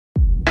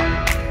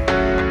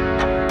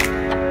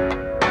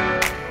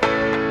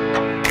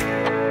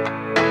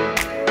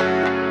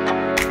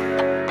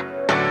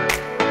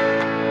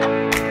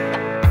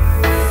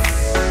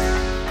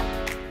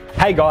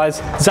G'day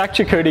guys, Zach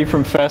Cicutti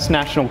from First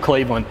National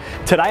Cleveland.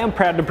 Today I'm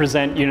proud to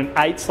present Unit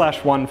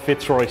 8/1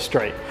 Fitzroy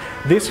Street.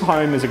 This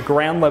home is a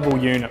ground level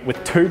unit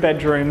with 2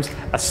 bedrooms,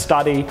 a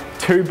study,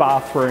 2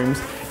 bathrooms,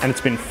 and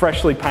it's been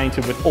freshly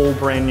painted with all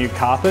brand new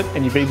carpet,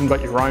 and you've even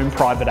got your own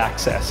private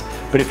access.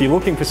 But if you're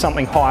looking for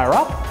something higher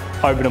up,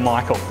 over to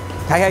Michael.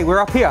 Hey,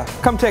 we're up here.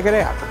 Come check it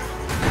out.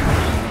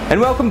 And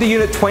welcome to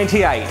Unit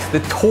 28, the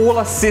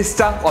taller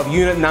sister of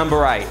Unit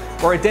number 8.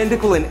 We're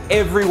identical in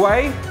every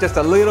way, just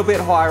a little bit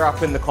higher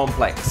up in the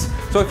complex.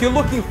 So if you're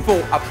looking for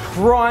a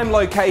prime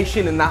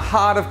location in the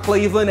heart of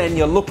Cleveland and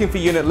you're looking for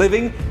unit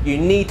living, you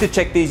need to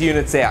check these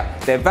units out.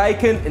 They're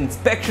vacant,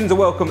 inspections are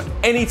welcome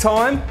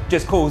anytime.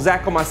 Just call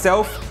Zach or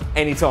myself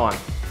anytime.